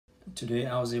Today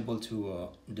I was able to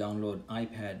download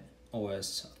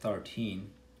iPadOS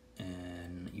 13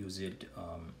 and use it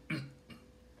with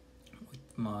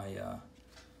my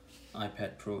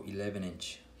iPad Pro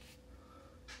 11-inch,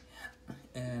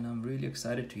 and I'm really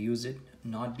excited to use it,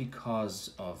 not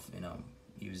because of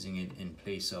using it in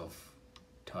place of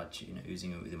touch,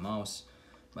 using it with a mouse,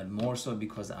 but more so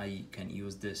because I can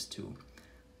use this to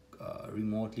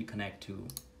remotely connect to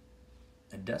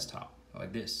a desktop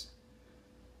like this.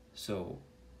 So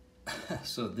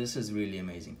this is really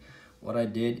amazing. What I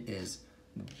did is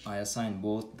I assigned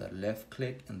both the left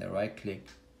click and the right click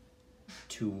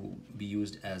to be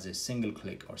used as a single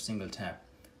click or single tap.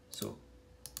 So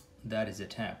that is a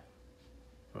tap.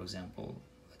 For example,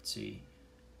 let's see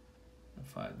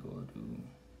if I go to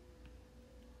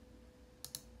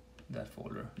that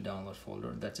folder, download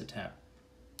folder, that's a tap.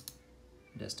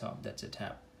 Desktop, that's a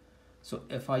tap. So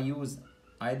if I use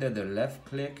either the left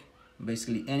click,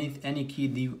 basically any key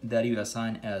that you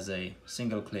assign as a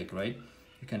single click, right,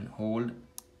 you can hold,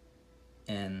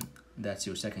 and that's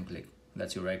your second click,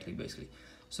 that's your right click basically.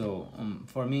 So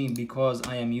for me, because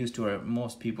I am used to, or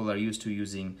most people are used to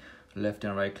using left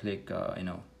and right click,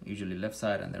 usually left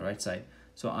side and the right side.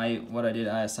 So what I did,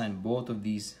 I assigned both of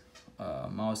these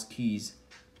mouse keys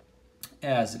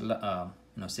as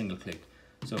single click.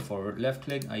 So for left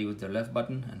click I use the left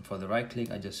button, and for the right click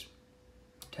I just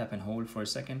tap and hold for a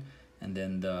second, and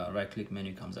then the right click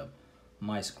menu comes up.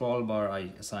 My scroll bar, I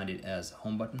assigned it as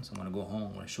home button. So I'm gonna go home,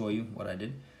 I'm gonna show you what I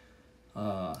did.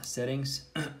 Settings,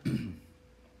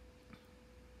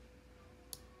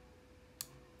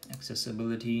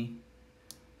 accessibility,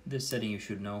 this setting you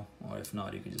should know, or if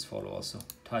not you can just follow also.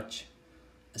 Touch,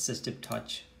 assistive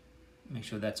touch, make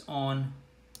sure that's on.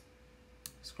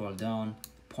 Scroll down.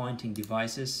 Pointing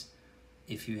devices,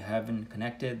 if you haven't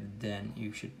connected, then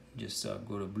you should just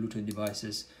go to Bluetooth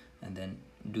devices and then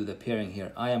do the pairing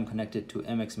here. I am connected to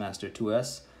MX Master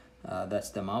 2S, that's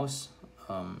the mouse,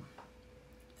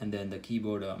 and then the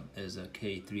keyboard is a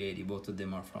K380. Both of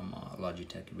them are from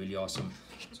Logitech, really awesome.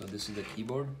 So this is the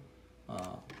keyboard,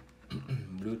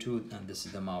 Bluetooth, and this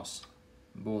is the mouse.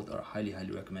 Both are highly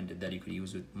recommended that you could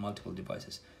use with multiple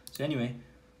devices. So anyway,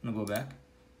 I'm gonna go back.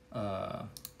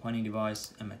 Pointing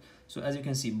device, so as you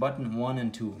can see, button 1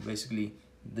 and 2, basically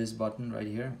this button right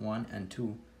here, 1 and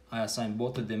 2, I assign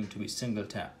both of them to be single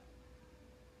tap.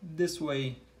 This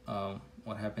way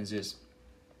what happens is,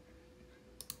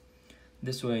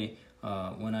 this way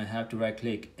when I have to right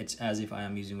click, it's as if I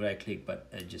am using right click,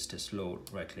 but just a slow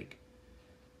right click.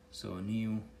 So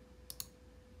new,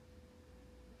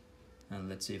 and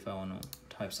let's see if I want to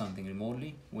type something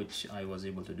remotely, which I was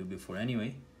able to do before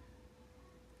anyway.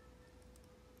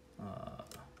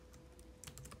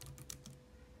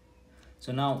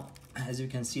 So now, as you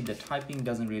can see, the typing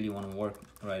doesn't really want to work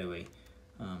right away,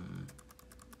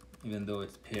 even though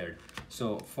it's paired.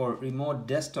 So for remote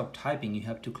desktop typing, you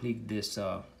have to click this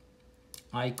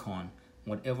icon,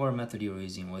 whatever method you're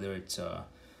using, whether it's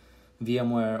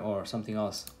VMware or something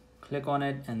else. Click on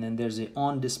it, and then there's a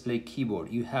on display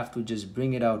keyboard. You have to just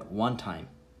bring it out one time.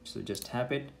 So just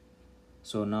tap it.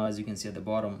 So now, as you can see at the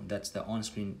bottom, that's the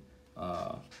on-screen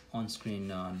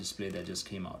display that just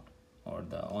came out, or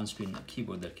the on-screen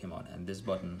keyboard that came out, and this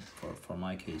button for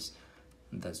my case,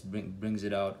 that brings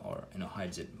it out, or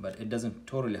hides it, but it doesn't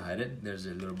totally hide it. There's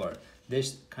a little bar.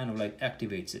 This kind of like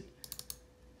activates it.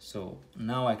 So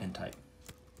now I can type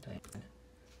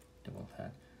double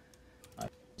tap.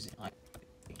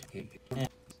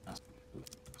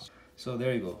 So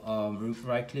there you go.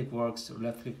 Right click works,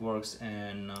 left click works,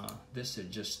 and this is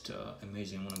just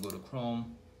amazing. I'm gonna go to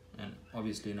Chrome, and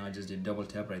obviously now I just did double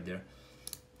tap right there.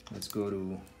 Let's go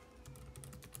to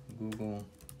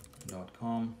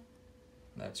google.com.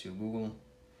 That's your Google.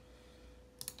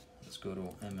 Let's go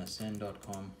to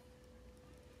msn.com.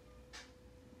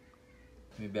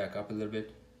 Let me back up a little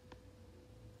bit.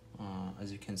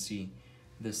 As you can see,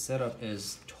 this setup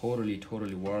is totally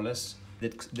wireless.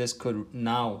 This could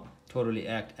now totally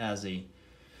act as a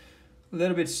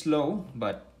little bit slow,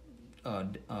 but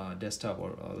desktop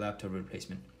or laptop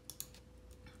replacement.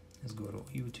 Let's go to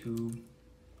YouTube,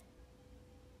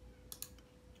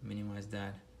 minimize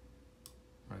that,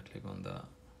 right click on the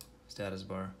status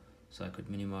bar so I could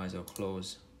minimize or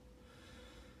close,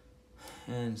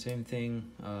 and same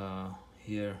thing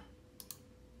here,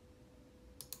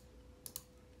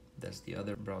 that's the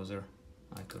other browser.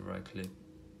 I could right click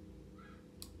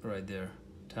right there,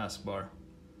 taskbar,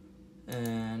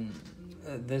 and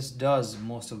this does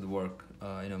most of the work,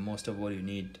 most of what you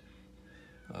need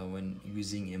when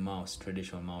using a mouse,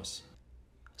 traditional mouse.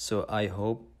 So I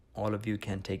hope all of you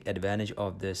can take advantage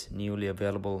of this newly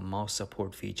available mouse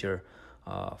support feature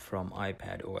from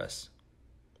iPadOS.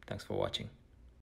 Thanks for watching.